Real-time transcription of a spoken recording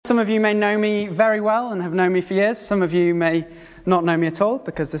Some of you may know me very well and have known me for years. Some of you may not know me at all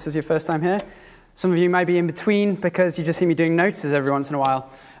because this is your first time here. Some of you may be in between because you just see me doing notices every once in a while.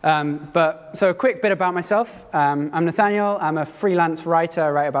 So a quick bit about myself. I'm Nathaniel. I'm a freelance writer.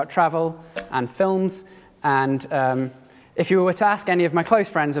 I write about travel and films. And if you were to ask any of my close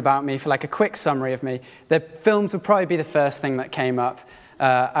friends about me for like a quick summary of me, the films would probably be the first thing that came up.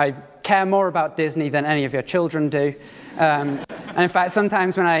 I care more about Disney than any of your children do. And in fact,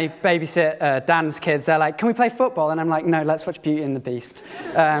 sometimes when I babysit Dan's kids, they're like, "Can we play football?" And I'm like, "No, let's watch Beauty and the Beast."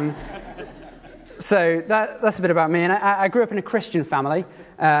 So that's a bit about me. And I grew up in a Christian family.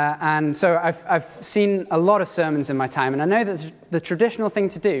 And so I've seen a lot of sermons in my time. And I know that the traditional thing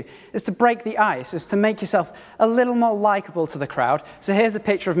to do is to break the ice, is to make yourself a little more likable to the crowd. So here's a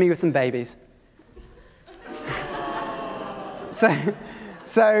picture of me with some babies.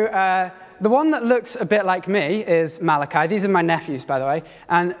 So the one that looks a bit like me is Malachi. These are my nephews, by the way.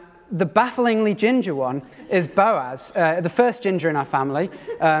 And the bafflingly ginger one is Boaz, the first ginger in our family.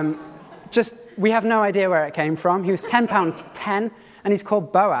 We have no idea where it came from. He was 10 pounds 10, and he's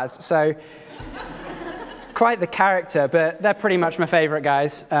called Boaz. So quite the character, but they're pretty much my favorite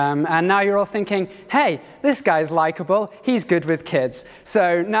guys. And now you're all thinking, hey, this guy's likable. He's good with kids.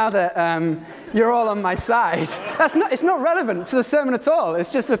 So now that you're all on my side, it's not relevant to the sermon at all. It's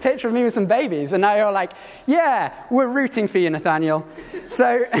just a picture of me with some babies. And now you're like, yeah, we're rooting for you, Nathaniel.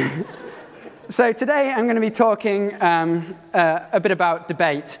 So today I'm going to be talking a bit about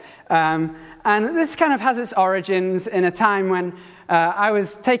debate. And this kind of has its origins in a time when I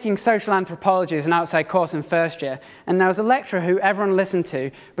was taking social anthropology as an outside course in first year, and there was a lecturer who everyone listened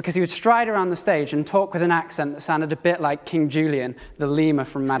to because he would stride around the stage and talk with an accent that sounded a bit like King Julian, the lemur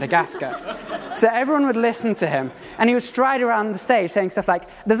from Madagascar. So everyone would listen to him, and he would stride around the stage saying stuff like,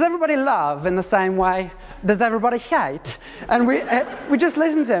 "Does everybody love in the same way? Does everybody hate?" And we just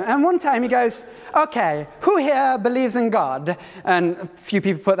listened to him. And one time he goes, "Okay, who here believes in God?" And a few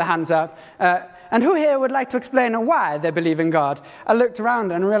people put their hands up. And who here would like to explain why they believe in God? I looked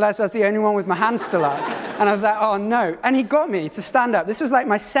around and realized I was the only one with my hand still up. And I was like, oh no. And he got me to stand up. This was like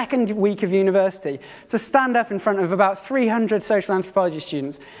my second week of university, to stand up in front of about 300 social anthropology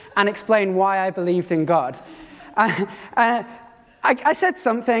students and explain why I believed in God. I said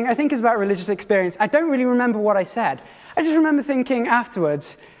something, I think it's about religious experience. I don't really remember what I said. I just remember thinking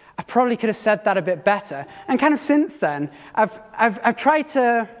afterwards, I probably could have said that a bit better. And kind of since then, I've tried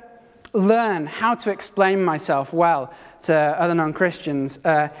to learn how to explain myself well to other non-Christians.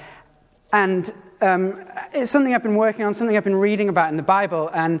 And it's something I've been working on, something I've been reading about in the Bible,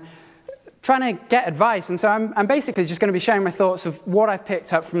 and trying to get advice. And so I'm basically just going to be sharing my thoughts of what I've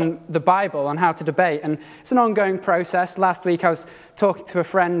picked up from the Bible on how to debate. And it's an ongoing process. Last week I was talking to a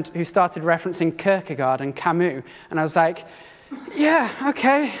friend who started referencing Kierkegaard and Camus. And I was like, yeah,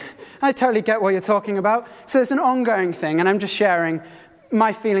 okay, I totally get what you're talking about. So it's an ongoing thing, and I'm just sharing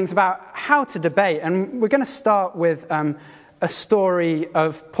my feelings about how to debate. And we're going to start with a story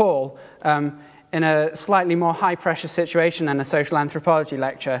of Paul in a slightly more high-pressure situation than a social anthropology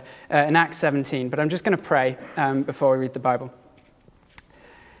lecture in Acts 17. But I'm just going to pray before we read the Bible.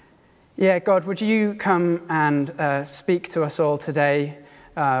 Yeah, God, would you come and speak to us all today?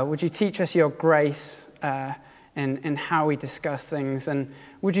 Would you teach us your grace in how we discuss things? And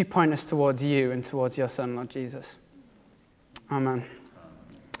would you point us towards you and towards your Son, Lord Jesus? Amen.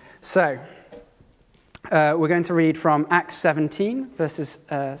 So, we're going to read from Acts 17, verses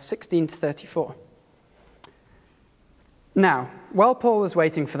 16 to 34. Now, while Paul was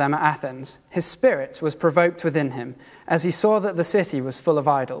waiting for them at Athens, his spirit was provoked within him as he saw that the city was full of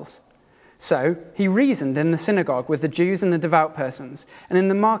idols. So he reasoned in the synagogue with the Jews and the devout persons, and in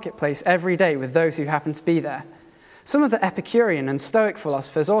the marketplace every day with those who happened to be there. Some of the Epicurean and Stoic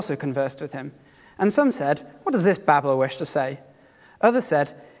philosophers also conversed with him, and some said, "What does this babbler wish to say?" Others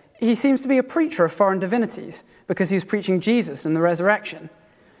said, "He seems to be a preacher of foreign divinities, because he was preaching Jesus and the resurrection."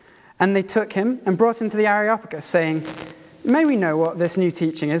 And they took him and brought him to the Areopagus, saying, "May we know what this new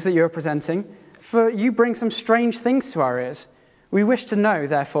teaching is that you are presenting? For you bring some strange things to our ears. We wish to know,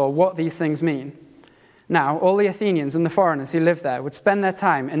 therefore, what these things mean." Now, all the Athenians and the foreigners who lived there would spend their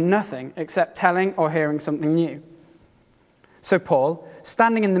time in nothing except telling or hearing something new. So Paul,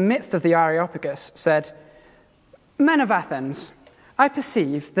 standing in the midst of the Areopagus, said, "Men of Athens, I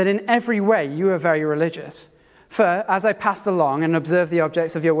perceive that in every way you are very religious. For as I passed along and observed the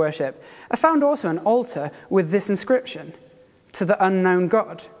objects of your worship, I found also an altar with this inscription, 'To the unknown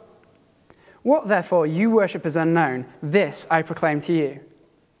God.' What therefore you worship as unknown, this I proclaim to you.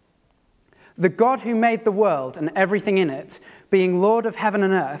 The God who made the world and everything in it, being Lord of heaven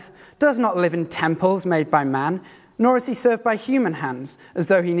and earth, does not live in temples made by man, nor is he served by human hands as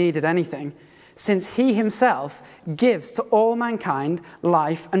though he needed anything, since he himself gives to all mankind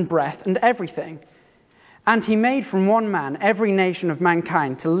life and breath and everything. And he made from one man every nation of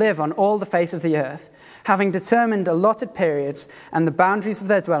mankind to live on all the face of the earth, having determined allotted periods and the boundaries of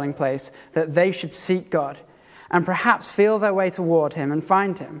their dwelling place, that they should seek God, and perhaps feel their way toward him and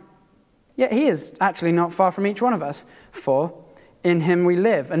find him. Yet he is actually not far from each one of us, for in him we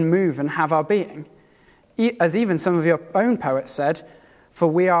live and move and have our being. As even some of your own poets said, for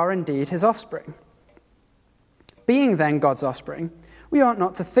we are indeed his offspring. Being then God's offspring, we ought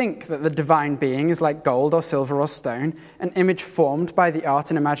not to think that the divine being is like gold or silver or stone, an image formed by the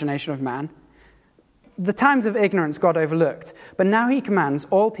art and imagination of man. The times of ignorance God overlooked, but now he commands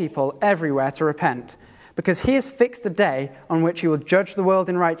all people everywhere to repent, because he has fixed a day on which he will judge the world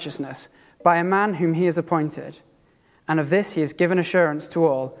in righteousness by a man whom he has appointed. And of this he has given assurance to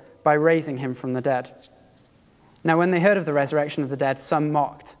all by raising him from the dead. Now when they heard of the resurrection of the dead, some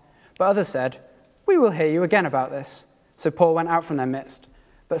mocked, but others said, we will hear you again about this. So Paul went out from their midst.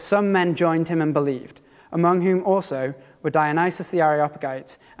 But some men joined him and believed, among whom also were Dionysius the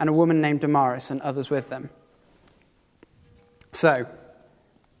Areopagite and a woman named Damaris and others with them. So,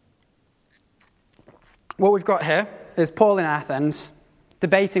 what we've got here is Paul in Athens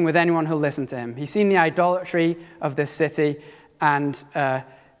debating with anyone who'll listen to him. He's seen the idolatry of this city, and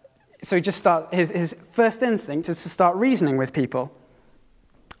so he just his first instinct is to start reasoning with people.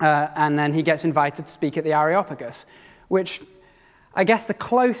 And then he gets invited to speak at the Areopagus, which I guess the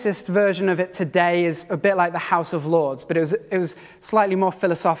closest version of it today is a bit like the House of Lords, but it was slightly more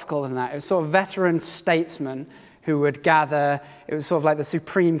philosophical than that. It was sort of veteran statesmen who would gather. It was sort of like the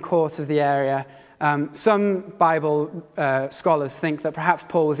Supreme Court of the area. Some Bible scholars think that perhaps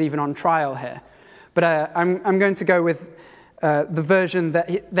Paul was even on trial here. But I'm going to go with the version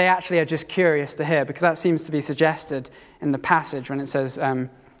that they actually are just curious to hear, because that seems to be suggested in the passage when it says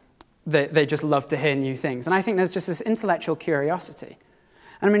they just love to hear new things. And I think there's just this intellectual curiosity.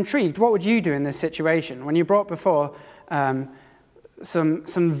 And I'm intrigued, what would you do in this situation when you brought before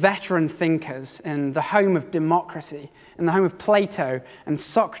some veteran thinkers in the home of democracy, in the home of Plato and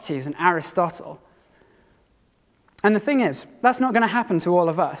Socrates and Aristotle? And the thing is, that's not going to happen to all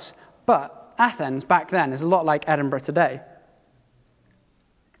of us. But Athens back then is a lot like Edinburgh today.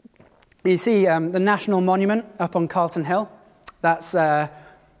 You see the National Monument up on Carlton Hill. That's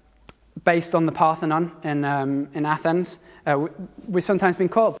based on the Parthenon in Athens. We've sometimes been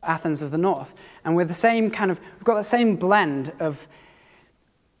called Athens of the North. And we're the same we've got the same blend of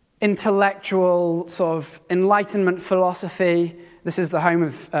intellectual sort of Enlightenment philosophy. This is the home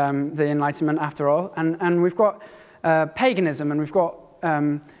of the Enlightenment, after all. And we've got paganism, and we've got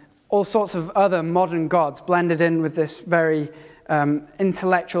all sorts of other modern gods blended in with this very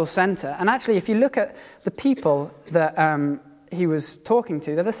intellectual center. And actually, if you look at the people that he was talking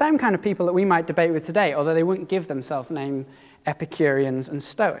to, they're the same kind of people that we might debate with today, although they wouldn't give themselves the name Epicureans and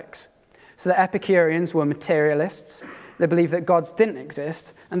Stoics. So the Epicureans were materialists. They believed that gods didn't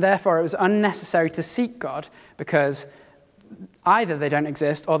exist, and therefore it was unnecessary to seek God, because either they don't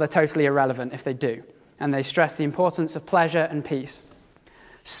exist or they're totally irrelevant if they do. And they stressed the importance of pleasure and peace.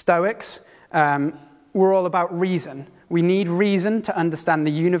 Stoics were all about reason. We need reason to understand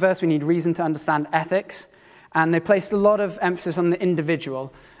the universe. We need reason to understand ethics. And they placed a lot of emphasis on the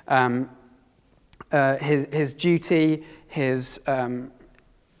individual, his duty, his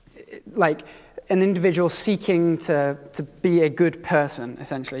like an individual seeking to be a good person,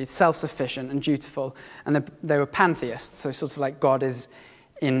 essentially, self-sufficient and dutiful. And they were pantheists, so sort of like God is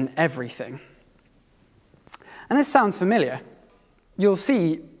in everything. And this sounds familiar. You'll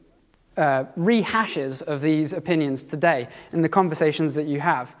see rehashes of these opinions today in the conversations that you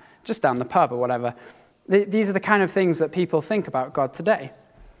have, just down the pub or whatever. These are the kind of things that people think about God today.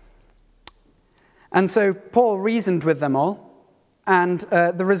 And so Paul reasoned with them all, and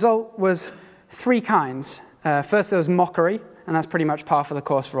the result was three kinds. First, there was mockery, and that's pretty much par for the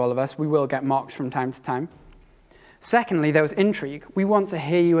course for all of us. We will get mocked from time to time. Secondly, there was intrigue. We want to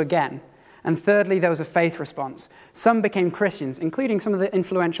hear you again. And thirdly, there was a faith response. Some became Christians, including some of the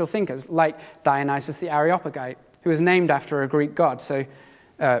influential thinkers, like Dionysius the Areopagite, who was named after a Greek god. So,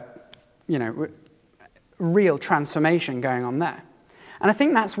 real transformation going on there. And I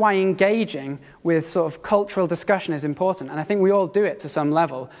think that's why engaging with sort of cultural discussion is important. And I think we all do it to some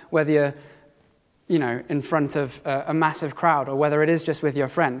level, whether you're, in front of a massive crowd or whether it is just with your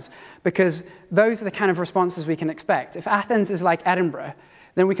friends. Because those are the kind of responses we can expect. If Athens is like Edinburgh,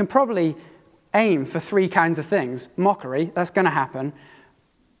 then we can probably aim for three kinds of things. Mockery, that's going to happen.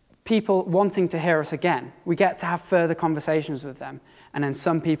 People wanting to hear us again. We get to have further conversations with them. And then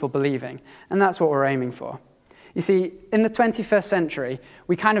some people believing. And that's what we're aiming for. You see, in the 21st century,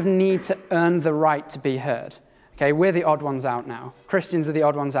 we kind of need to earn the right to be heard. Okay, we're the odd ones out now. Christians are the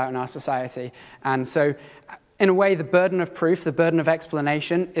odd ones out in our society. And so, in a way, the burden of proof, the burden of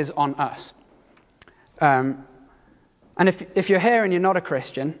explanation is on us. And if you're here and you're not a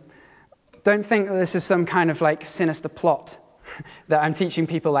Christian, don't think that this is some kind of like sinister plot that I'm teaching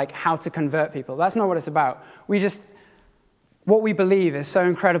people like how to convert people. That's not what it's about. What we believe is so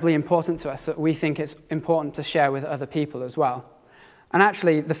incredibly important to us that we think it's important to share with other people as well. And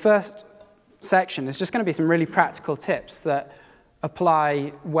actually, the first section is just going to be some really practical tips that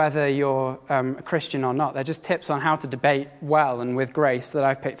apply whether you're a Christian or not. They're just tips on how to debate well and with grace that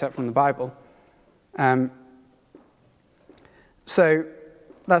I've picked up from the Bible. So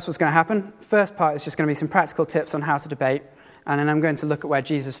that's what's going to happen. First part is just going to be some practical tips on how to debate, and then I'm going to look at where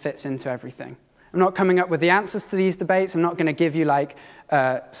Jesus fits into everything. I'm not coming up with the answers to these debates. I'm not going to give you like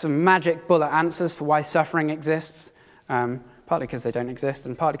some magic bullet answers for why suffering exists, partly because they don't exist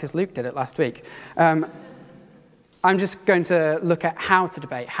and partly because Luke did it last week. I'm just going to look at how to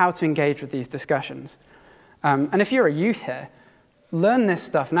debate, how to engage with these discussions. And if you're a youth here, learn this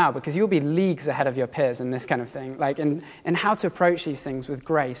stuff now because you'll be leagues ahead of your peers in this kind of thing, like in how to approach these things with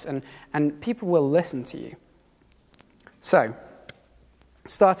grace, and people will listen to you. So,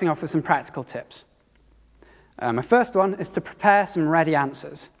 starting off with some practical tips. My first one is to prepare some ready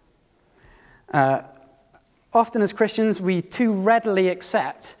answers. Often as Christians, we too readily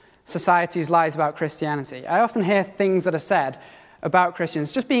accept society's lies about Christianity. I often hear things that are said about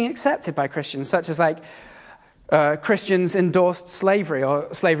Christians just being accepted by Christians, such as like, Christians endorsed slavery,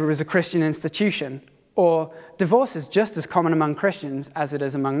 or slavery was a Christian institution, or divorce is just as common among Christians as it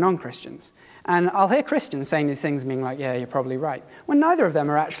is among non-Christians. And I'll hear Christians saying these things being like, yeah, you're probably right, when neither of them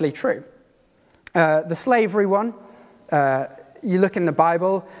are actually true. The slavery one, you look in the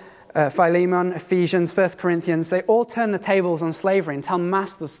Bible, Philemon, Ephesians, 1 Corinthians, they all turn the tables on slavery and tell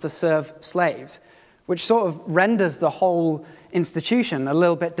masters to serve slaves, which sort of renders the whole institution a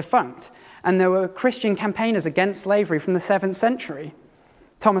little bit defunct. And there were Christian campaigners against slavery from the 7th century.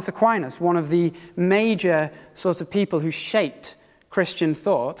 Thomas Aquinas, one of the major sorts of people who shaped Christian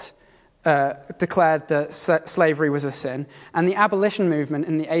thought, declared that slavery was a sin. And the abolition movement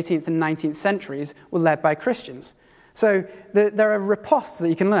in the 18th and 19th centuries were led by Christians. So there are ripostes that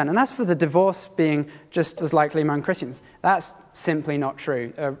you can learn. And as for the divorce being just as likely among Christians, that's simply not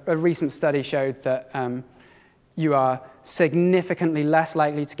true. A recent study showed that you are significantly less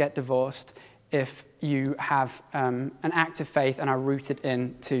likely to get divorced if you have an active faith and are rooted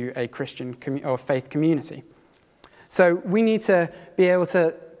into a Christian or faith community. So we need to be able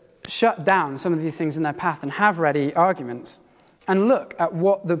to shut down some of these things in their path and have ready arguments and look at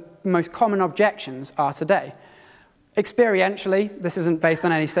what the most common objections are today. Experientially, this isn't based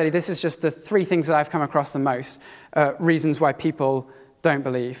on any study, this is just the 3 things that I've come across the most, reasons why people don't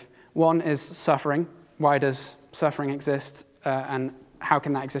believe. One is suffering. Why does suffering exist, and how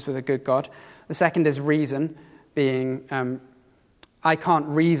can that exist with a good God? The second is reason, being I can't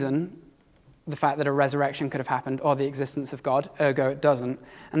reason the fact that a resurrection could have happened or the existence of God, ergo it doesn't.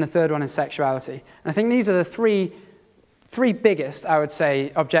 And the third one is sexuality. And I think these are the three biggest, I would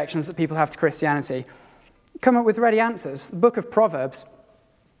say, objections that people have to Christianity. Come up with ready answers. The book of Proverbs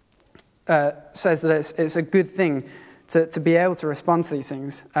says that it's a good thing to be able to respond to these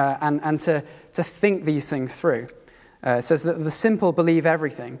things and to think these things through. It says that the simple believe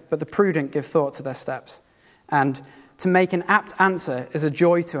everything, but the prudent give thought to their steps. And to make an apt answer is a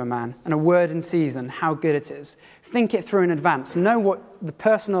joy to a man, and a word in season, how good it is. Think it through in advance. Know what the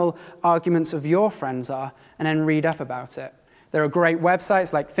personal arguments of your friends are, and then read up about it. There are great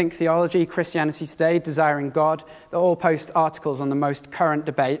websites like Think Theology, Christianity Today, Desiring God, that all post articles on the most current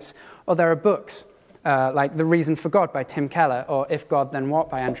debates. Or there are books like The Reason for God by Tim Keller, or If God Then What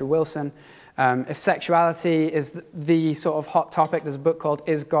by Andrew Wilson. If sexuality is the sort of hot topic, there's a book called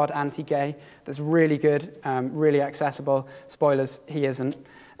Is God Anti-Gay? That's really good, really accessible. Spoilers, he isn't.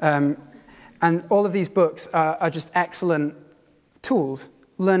 And all of these books are just excellent tools.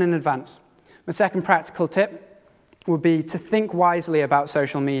 Learn in advance. My second practical tip would be to think wisely about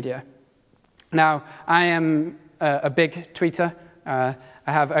social media. Now, I am a big tweeter. I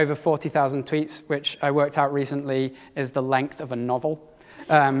have over 40,000 tweets, which I worked out recently is the length of a novel.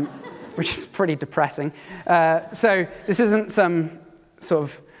 Which is pretty depressing. So this isn't some sort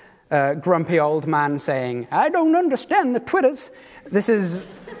of grumpy old man saying, I don't understand the Twitters. This is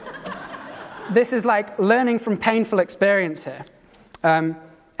like learning from painful experience here. And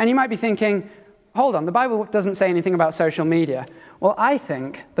you might be thinking, hold on, the Bible doesn't say anything about social media. Well, I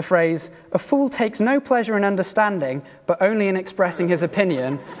think the phrase, a fool takes no pleasure in understanding, but only in expressing his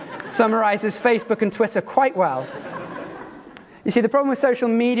opinion, summarizes Facebook and Twitter quite well. You see, the problem with social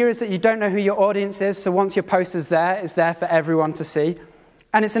media is that you don't know who your audience is, so once your post is there, it's there for everyone to see.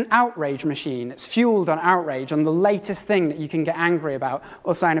 And it's an outrage machine. It's fueled on outrage, on the latest thing that you can get angry about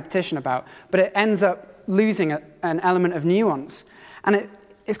or sign a petition about. But it ends up losing an element of nuance. And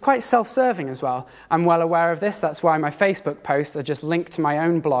it's quite self-serving as well. I'm well aware of this. That's why my Facebook posts are just linked to my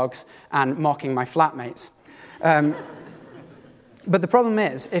own blogs and mocking my flatmates. But the problem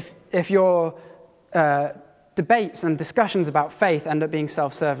is, if your debates and discussions about faith end up being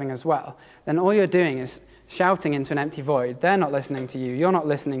self-serving as well, then all you're doing is shouting into an empty void. They're not listening to you, you're not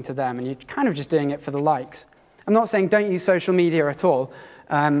listening to them, and you're kind of just doing it for the likes. I'm not saying don't use social media at all.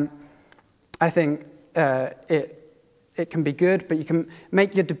 I think it can be good, but you can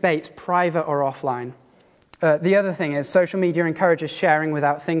make your debates private or offline. The other thing is social media encourages sharing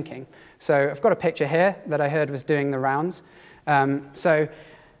without thinking. So I've got a picture here that I heard was doing the rounds. So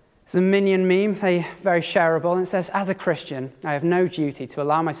it's a Minion meme, very shareable, and it says, "As a Christian, I have no duty to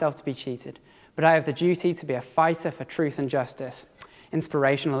allow myself to be cheated, but I have the duty to be a fighter for truth and justice."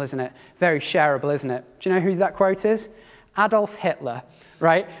 Inspirational, isn't it? Very shareable, isn't it? Do you know who that quote is? Adolf Hitler,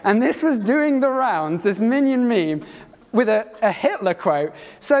 right? And this was doing the rounds, this Minion meme, with a Hitler quote.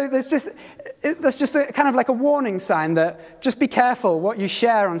 So that's just a kind of like a warning sign that just be careful what you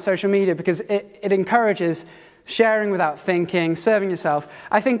share on social media, because it encourages sharing without thinking, serving yourself.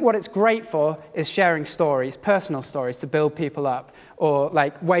 I think what it's great for is sharing stories, personal stories, to build people up, or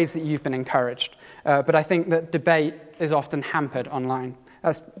like ways that you've been encouraged. But I think that debate is often hampered online.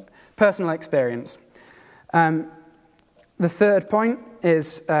 That's personal experience. The third point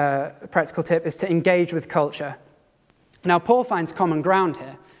is, a practical tip, is to engage with culture. Now, Paul finds common ground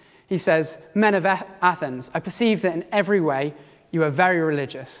here. He says, "Men of Athens, I perceive that in every way you are very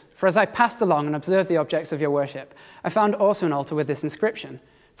religious. For as I passed along and observed the objects of your worship, I found also an altar with this inscription,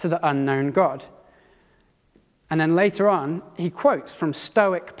 'To the unknown God.'" And then later on, he quotes from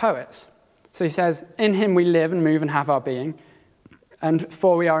Stoic poets. So he says, "In him we live and move and have our being, and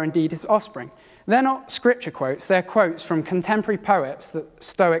for we are indeed his offspring." They're not scripture quotes, they're quotes from contemporary poets that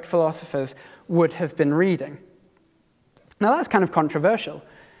Stoic philosophers would have been reading. Now that's kind of controversial.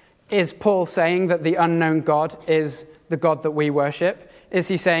 Is Paul saying that the unknown God is the God that we worship? Is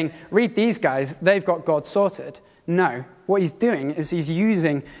he saying, read these guys, they've got God sorted? No. What he's doing is he's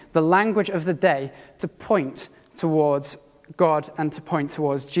using the language of the day to point towards God and to point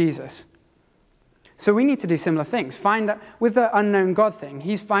towards Jesus. So we need to do similar things. With the unknown God thing,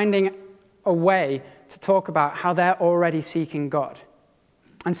 he's finding a way to talk about how they're already seeking God.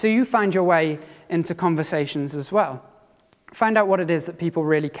 And so you find your way into conversations as well. Find out what it is that people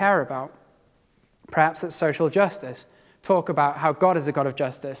really care about. Perhaps it's social justice. Talk about how God is a God of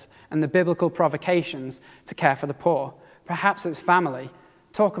justice and the biblical provocations to care for the poor. Perhaps it's family.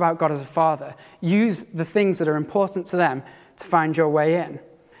 Talk about God as a father. Use the things that are important to them to find your way in.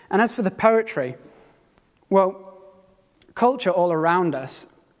 And as for the poetry, well, culture all around us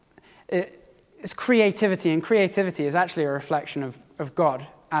is creativity, and creativity is actually a reflection of God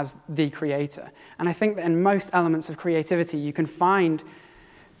as the creator. And I think that in most elements of creativity, you can find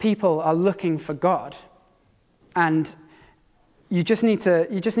people are looking for God. And you just need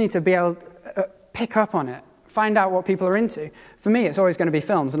to be able to pick up on it, find out what people are into. For me, it's always going to be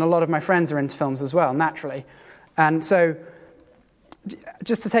films, and a lot of my friends are into films as well, naturally. And so,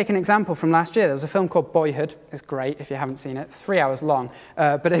 just to take an example from last year, there was a film called Boyhood. It's great if you haven't seen it. It's 3 hours long.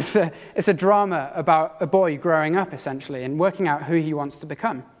 But it's a drama about a boy growing up, essentially, and working out who he wants to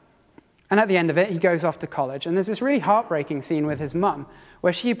become. And at the end of it, he goes off to college. And there's this really heartbreaking scene with his mum,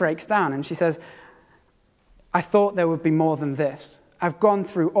 where she breaks down and she says, "I thought there would be more than this. I've gone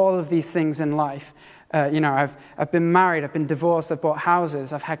through all of these things in life. I've been married, I've been divorced, I've bought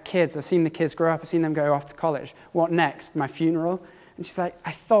houses, I've had kids, I've seen the kids grow up, I've seen them go off to college. What next? My funeral?" And she's like,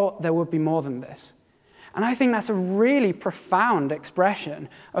 "I thought there would be more than this." And I think that's a really profound expression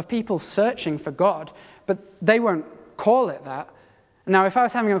of people searching for God, but they won't call it that. Now, if I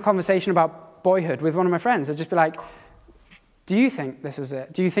was having a conversation about Boyhood with one of my friends, I'd just be like, "Do you think this is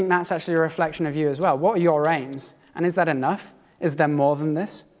it? Do you think that's actually a reflection of you as well? What are your aims? And is that enough? Is there more than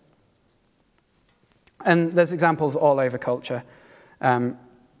this?" And there's examples all over culture.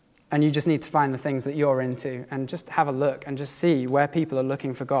 And you just need to find the things that you're into and just have a look and just see where people are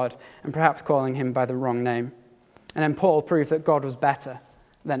looking for God and perhaps calling him by the wrong name. And then Paul proved that God was better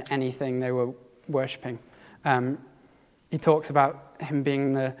than anything they were worshipping. He talks about him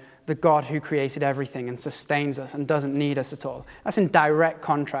being the God who created everything and sustains us and doesn't need us at all. That's in direct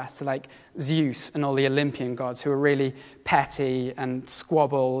contrast to like Zeus and all the Olympian gods who are really petty and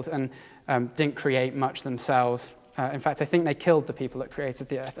squabbled and didn't create much themselves. In fact, I think they killed the people that created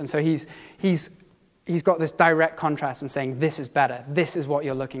the earth. And so he's got this direct contrast and saying, this is better. This is what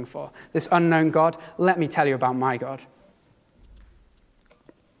you're looking for. This unknown God, let me tell you about my God.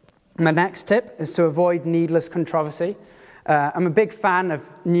 My next tip is to avoid needless controversy. I'm a big fan of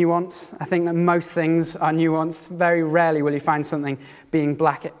nuance. I think that most things are nuanced. Very rarely will you find something being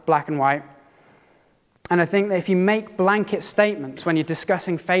black and white. And I think that if you make blanket statements when you're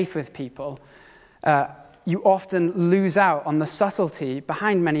discussing faith with people, you often lose out on the subtlety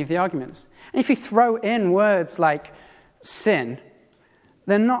behind many of the arguments. And if you throw in words like sin,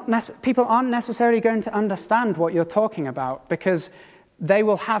 people aren't necessarily going to understand what you're talking about because they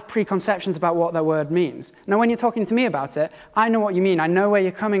will have preconceptions about what that word means. Now, when you're talking to me about it, I know what you mean. I know where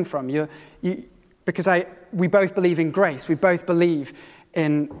you're coming from. Because we both believe in grace. We both believe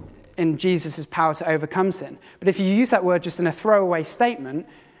in Jesus' power to overcome sin. But if you use that word just in a throwaway statement,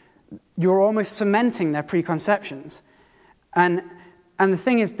 you're almost cementing their preconceptions. And the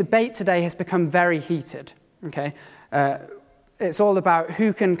thing is, debate today has become very heated. Okay, it's all about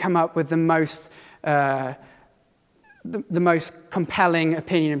who can come up with the most compelling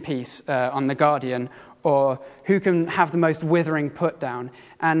opinion piece on The Guardian, or who can have the most withering put down.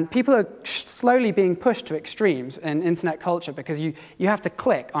 And people are slowly being pushed to extremes in internet culture because you have to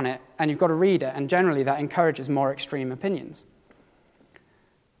click on it and you've got to read it, and generally that encourages more extreme opinions.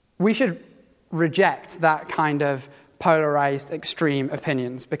 We should reject that kind of polarized extreme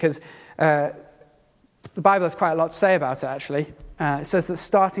opinions because the Bible has quite a lot to say about it, actually. It says that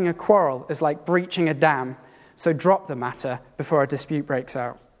starting a quarrel is like breaching a dam, so drop the matter before a dispute breaks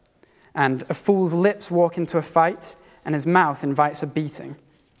out. And a fool's lips walk into a fight, and his mouth invites a beating.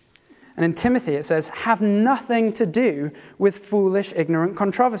 And in Timothy it says, have nothing to do with foolish, ignorant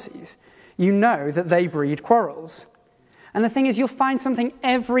controversies. You know that they breed quarrels. And the thing is, you'll find something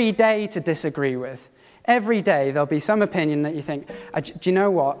every day to disagree with. Every day there'll be some opinion that you think, do you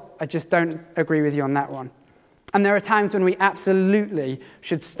know what? I just don't agree with you on that one. And there are times when we absolutely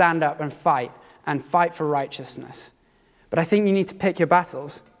should stand up and fight for righteousness. But I think you need to pick your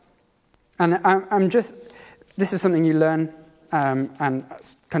battles. And this is something you learn and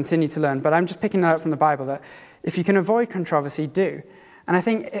continue to learn, but I'm just picking that up from the Bible, that if you can avoid controversy, do. And I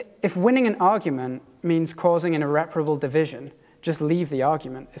think if winning an argument means causing an irreparable division, just leave the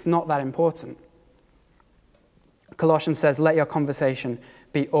argument. It's not that important. Colossians says, let your conversation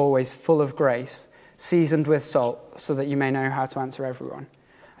be always full of grace, seasoned with salt, so that you may know how to answer everyone.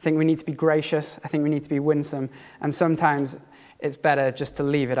 I think we need to be gracious. I think we need to be winsome. And sometimes it's better just to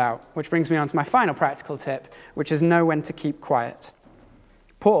leave it out. Which brings me on to my final practical tip, which is know when to keep quiet.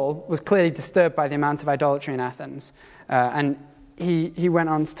 Paul was clearly disturbed by the amount of idolatry in Athens. And he went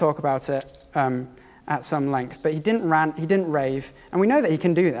on to talk about it at some length. But he didn't rant, he didn't rave. And we know that he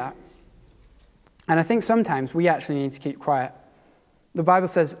can do that. And I think sometimes we actually need to keep quiet. The Bible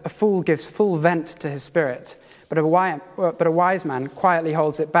says a fool gives full vent to his spirit, but a wise man quietly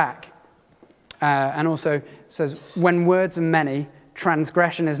holds it back. And also says, when words are many,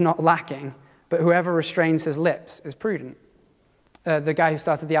 transgression is not lacking, but whoever restrains his lips is prudent. The guy who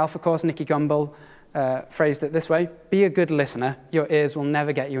started the Alpha Course, Nicky Gumbel, phrased it this way: be a good listener, your ears will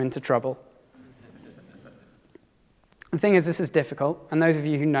never get you into trouble. The thing is, this is difficult, and those of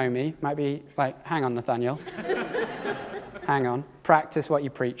you who know me might be like, hang on, Nathaniel. Hang on, practice what you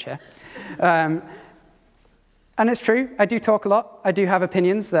preach here. And it's true, I do talk a lot. I do have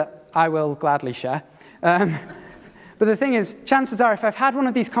opinions that I will gladly share. But the thing is, chances are, if I've had one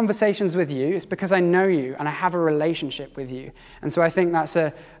of these conversations with you, it's because I know you and I have a relationship with you. And so I think that's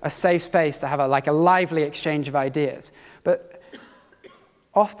a safe space to have a lively exchange of ideas. But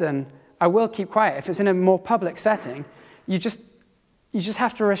often, I will keep quiet. If it's in a more public setting, you just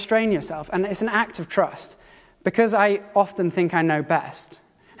have to restrain yourself. And it's an act of trust. Because I often think I know best,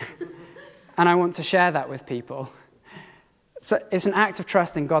 and I want to share that with people. So it's an act of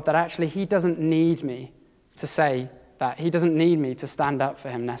trust in God that actually he doesn't need me to say that. He doesn't need me to stand up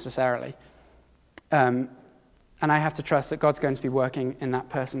for him necessarily. And I have to trust that God's going to be working in that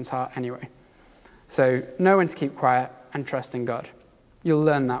person's heart anyway. So know when to keep quiet and trust in God. You'll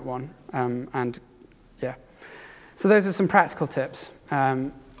learn that one. So those are some practical tips.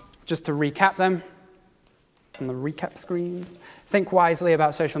 Just to recap them on the recap screen. Think wisely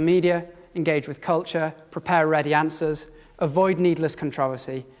about social media, engage with culture, prepare ready answers, avoid needless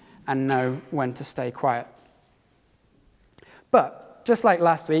controversy, and know when to stay quiet. But just like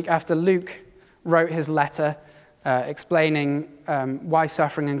last week, after Luke wrote his letter explaining why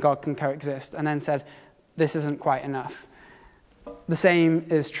suffering and God can coexist, and then said, this isn't quite enough. The same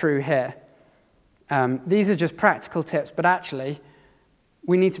is true here. These are just practical tips, but actually,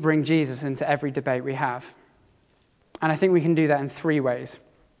 we need to bring Jesus into every debate we have. And I think we can do that in 3 ways.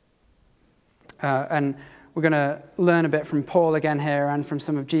 And we're going to learn a bit from Paul again here and from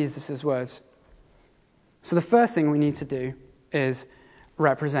some of Jesus' words. So the first thing we need to do is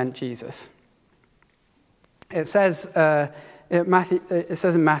represent Jesus. It says in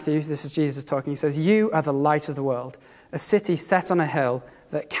Matthew, this is Jesus talking, he says, "You are the light of the world, a city set on a hill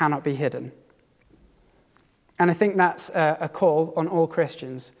that cannot be hidden." And I think that's a call on all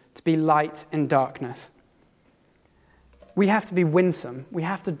Christians to be light in darkness. We have to be winsome. We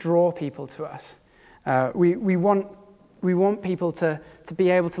have to draw people to us. We want people to be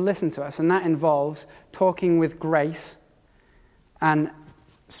able to listen to us, and that involves talking with grace and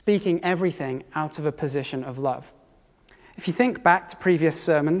speaking everything out of a position of love. If you think back to previous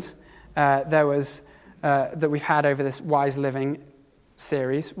sermons that we've had over this Wise Living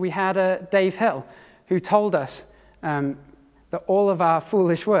series, we had Dave Hill, who told us that all of our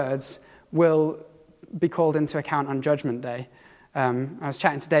foolish words will be called into account on Judgment Day. I was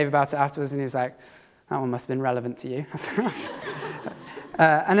chatting to Dave about it afterwards, and he was like, "That one must have been relevant to you."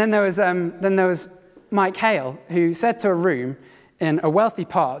 And then there was Mike Hale, who said to a room in a wealthy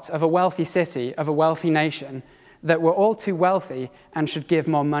part of a wealthy city of a wealthy nation that we're all too wealthy and should give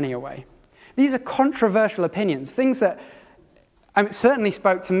more money away. These are controversial opinions, things that certainly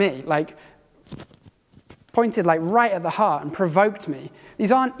spoke to me, pointed right at the heart and provoked me.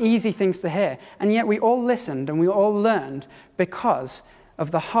 These aren't easy things to hear, and yet we all listened and we all learned because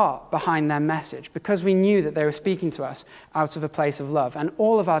of the heart behind their message, because we knew that they were speaking to us out of a place of love, and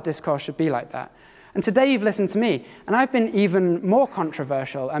all of our discourse should be like that. And today you've listened to me, and I've been even more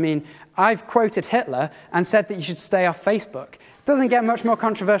controversial. I've quoted Hitler and said that you should stay off Facebook. It doesn't get much more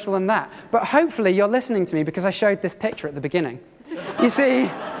controversial than that. But hopefully you're listening to me because I showed this picture at the beginning. You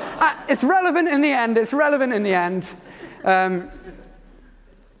see, it's relevant in the end. It's relevant in the end.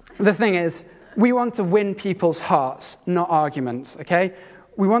 The thing is, we want to win people's hearts, not arguments, okay?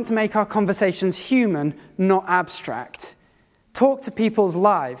 We want to make our conversations human, not abstract. Talk to people's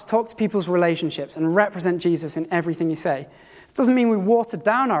lives, talk to people's relationships, and represent Jesus in everything you say. This doesn't mean we water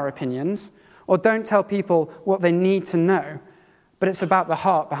down our opinions or don't tell people what they need to know, but it's about the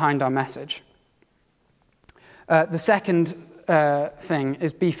heart behind our message. The second thing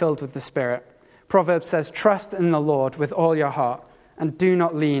is be filled with the Spirit. Proverbs says, "Trust in the Lord with all your heart and do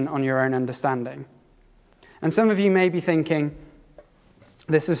not lean on your own understanding." And some of you may be thinking,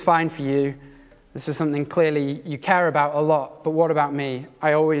 this is fine for you. This is something clearly you care about a lot, but what about me?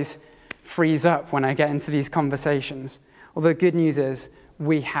 I always freeze up when I get into these conversations. Well, the good news is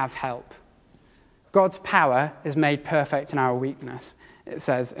we have help. God's power is made perfect in our weakness, it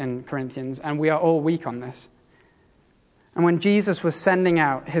says in Corinthians, and we are all weak on this. And when Jesus was sending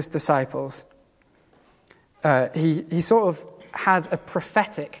out his disciples, he sort of had a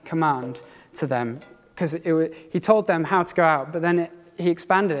prophetic command to them, because he told them how to go out, but then he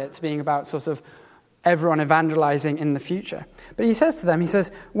expanded it to being about sort of everyone evangelizing in the future. But he says to them, he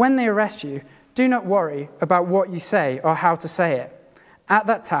says, "When they arrest you, do not worry about what you say or how to say it. At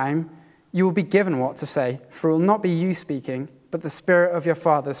that time, you will be given what to say, for it will not be you speaking, but the Spirit of your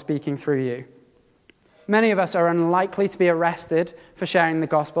Father speaking through you." Many of us are unlikely to be arrested for sharing the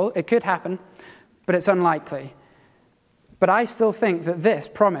gospel. It could happen, but it's unlikely. But I still think that this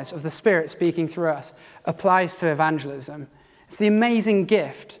promise of the Spirit speaking through us applies to evangelism. It's the amazing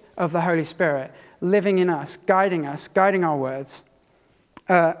gift of the Holy Spirit living in us, guiding our words.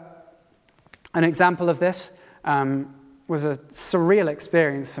 An example of this was a surreal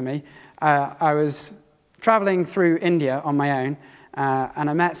experience for me. I was traveling through India on my own, and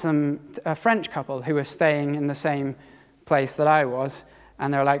I met a French couple who were staying in the same place that I was,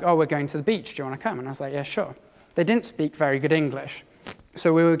 and they were like, "Oh, we're going to the beach. Do you want to come?" And I was like, "Yeah, sure." They didn't speak very good English,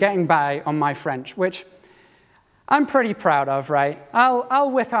 so we were getting by on my French, which I'm pretty proud of, right?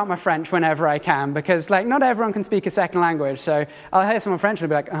 I'll whip out my French whenever I can, because not everyone can speak a second language, so I'll hear someone French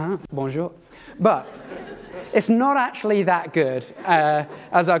and I'll be like, bonjour. But it's not actually that good,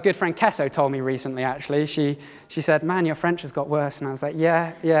 as our good friend Kesso told me recently, actually. She said, "Man, your French has got worse." And I was like,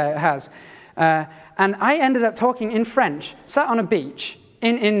 yeah, it has. And I ended up talking in French, sat on a beach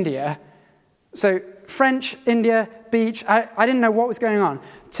in India. So French, India, beach, I didn't know what was going on,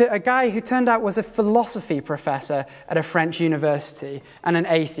 to a guy who turned out was a philosophy professor at a French university and an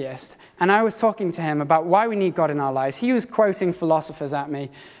atheist. And I was talking to him about why we need God in our lives. He was quoting philosophers at me,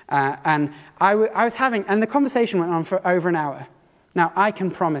 and I was having, and the conversation went on for over an hour. Now, I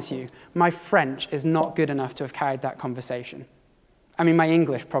can promise you, my French is not good enough to have carried that conversation. My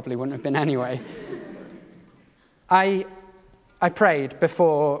English probably wouldn't have been anyway. I prayed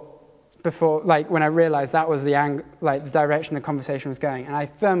before, when I realized that was the direction the conversation was going, and I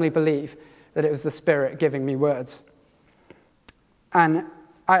firmly believe that it was the Spirit giving me words. And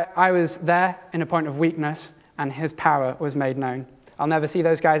I was there in a point of weakness, and his power was made known. I'll never see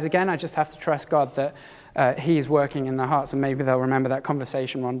those guys again. I just have to trust God that he's working in their hearts, and maybe they'll remember that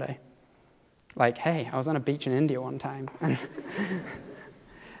conversation one day. Like, hey, I was on a beach in India one time.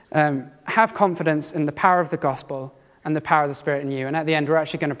 Have confidence in the power of the gospel and the power of the Spirit in you. And at the end, we're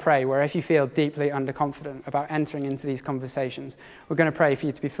actually going to pray where if you feel deeply underconfident about entering into these conversations, we're going to pray for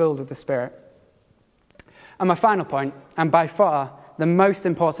you to be filled with the Spirit. And my final point, and by far the most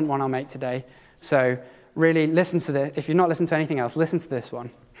important one I'll make today, so really listen to this. If you've not listened to anything else, listen to this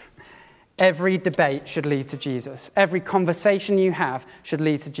one. Every debate should lead to Jesus. Every conversation you have should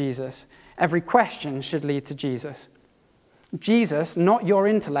lead to Jesus. Every question should lead to Jesus. Jesus, not your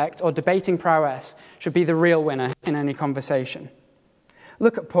intellect or debating prowess, should be the real winner in any conversation.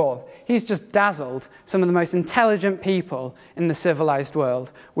 Look at Paul. He's just dazzled some of the most intelligent people in the civilized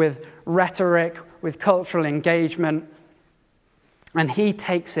world with rhetoric, with cultural engagement, and he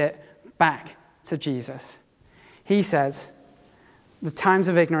takes it back to Jesus. He says, the times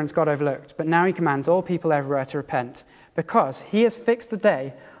of ignorance God overlooked, but now he commands all people everywhere to repent, because he has fixed the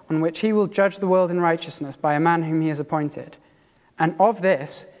day on which he will judge the world in righteousness by a man whom he has appointed. And of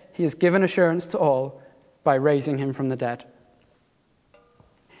this he has given assurance to all by raising him from the dead.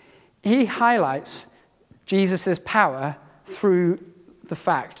 He highlights Jesus' power through the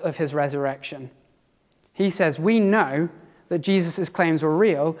fact of his resurrection. He says, we know that Jesus' claims were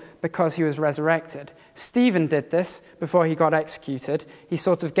real because he was resurrected. Stephen did this before he got executed. He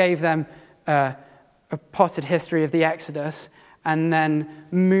sort of gave them a potted history of the Exodus and then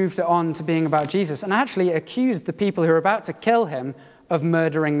moved it on to being about Jesus, and actually accused the people who were about to kill him of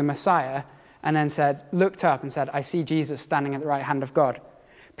murdering the Messiah, and then looked up and said, I see Jesus standing at the right hand of God.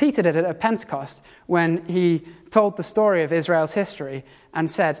 Peter did it at Pentecost when he told the story of Israel's history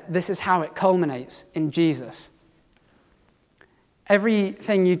and said, this is how it culminates in Jesus.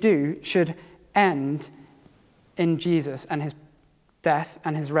 Everything you do should end in Jesus and his death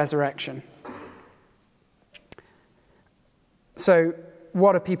and his resurrection. So,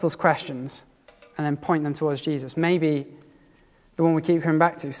 what are people's questions? And then point them towards Jesus. Maybe the one we keep coming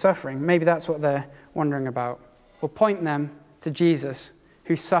back to, suffering, maybe that's what they're wondering about. We'll point them to Jesus,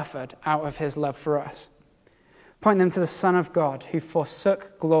 who suffered out of his love for us. Point them to the Son of God, who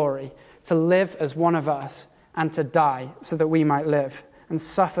forsook glory to live as one of us and to die so that we might live, and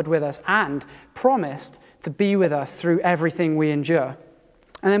suffered with us and promised to be with us through everything we endure.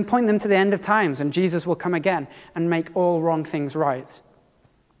 And then point them to the end of times, and Jesus will come again and make all wrong things right.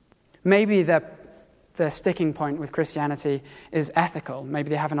 Maybe their sticking point with Christianity is ethical.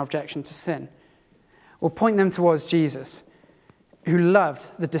 Maybe they have an objection to sin. We'll point them towards Jesus, who loved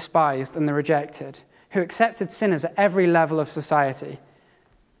the despised and the rejected, who accepted sinners at every level of society,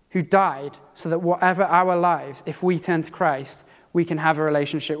 who died so that whatever our lives, if we turn to Christ, we can have a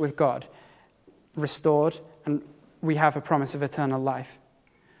relationship with God restored, and we have a promise of eternal life.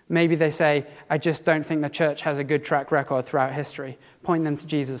 Maybe they say, I just don't think the church has a good track record throughout history. Point them to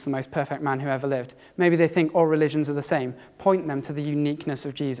Jesus, the most perfect man who ever lived. Maybe they think all religions are the same. Point them to the uniqueness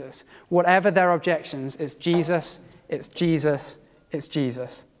of Jesus. Whatever their objections, it's Jesus, it's Jesus, it's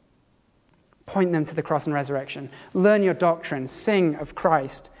Jesus. Point them to the cross and resurrection. Learn your doctrine. Sing of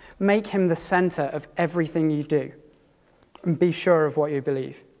Christ. Make him the center of everything you do. And be sure of what you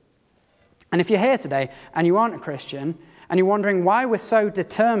believe. And if you're here today and you aren't a Christian, and you're wondering why we're so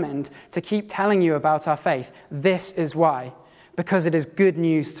determined to keep telling you about our faith, this is why. Because it is good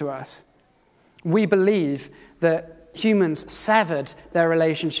news to us. We believe that humans severed their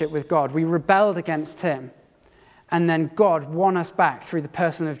relationship with God. We rebelled against him. And then God won us back through the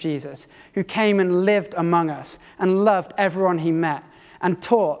person of Jesus, who came and lived among us and loved everyone he met and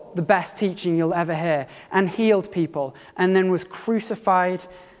taught the best teaching you'll ever hear and healed people, and then was crucified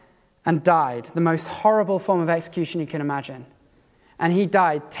and died, the most horrible form of execution you can imagine. And he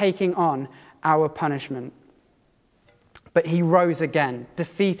died taking on our punishment. But he rose again,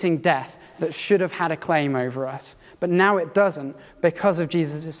 defeating death that should have had a claim over us. But now it doesn't because of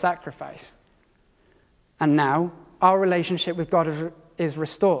Jesus' sacrifice. And now our relationship with God is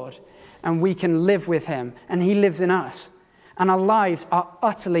restored, and we can live with him, and he lives in us. And our lives are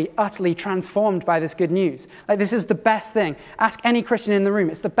utterly, utterly transformed by this good news. Like, this is the best thing. Ask any Christian in the room.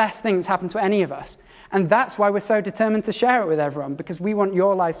 It's the best thing that's happened to any of us. And that's why we're so determined to share it with everyone, because we want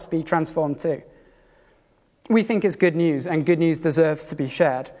your lives to be transformed too. We think it's good news, and good news deserves to be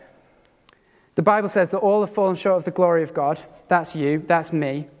shared. The Bible says that all have fallen short of the glory of God. That's you, that's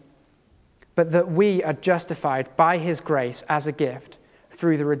me. But that we are justified by his grace as a gift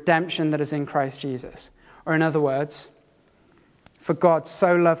through the redemption that is in Christ Jesus. Or in other words, for God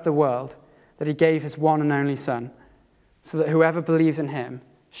so loved the world that he gave his one and only Son, so that whoever believes in him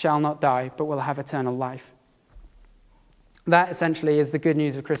shall not die, but will have eternal life. That essentially is the good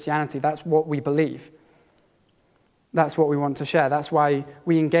news of Christianity. That's what we believe. That's what we want to share. That's why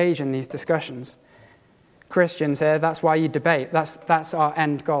we engage in these discussions. Christians here, that's why you debate. That's our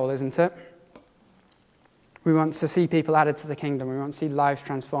end goal, isn't it? We want to see people added to the kingdom. We want to see lives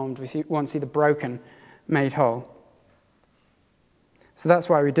transformed. We want to see the broken made whole. So that's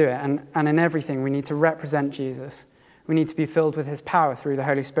why we do it. And in everything, we need to represent Jesus. We need to be filled with his power through the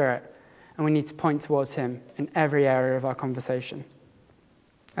Holy Spirit. And we need to point towards him in every area of our conversation.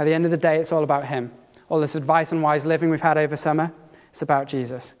 At the end of the day, it's all about him. All this advice on wise living we've had over summer, it's about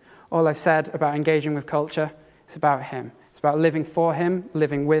Jesus. All I've said about engaging with culture, it's about him. It's about living for him,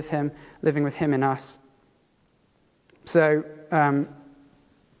 living with him in us. So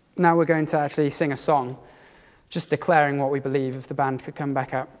now we're going to actually sing a song, just declaring what we believe, if the band could come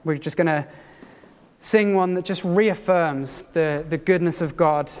back up. We're just going to sing one that just reaffirms the goodness of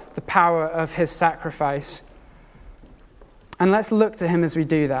God, the power of his sacrifice. And let's look to him as we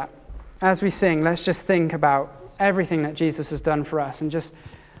do that. As we sing, let's just think about everything that Jesus has done for us and just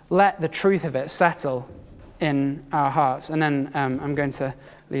let the truth of it settle in our hearts. And then I'm going to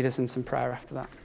lead us in some prayer after that.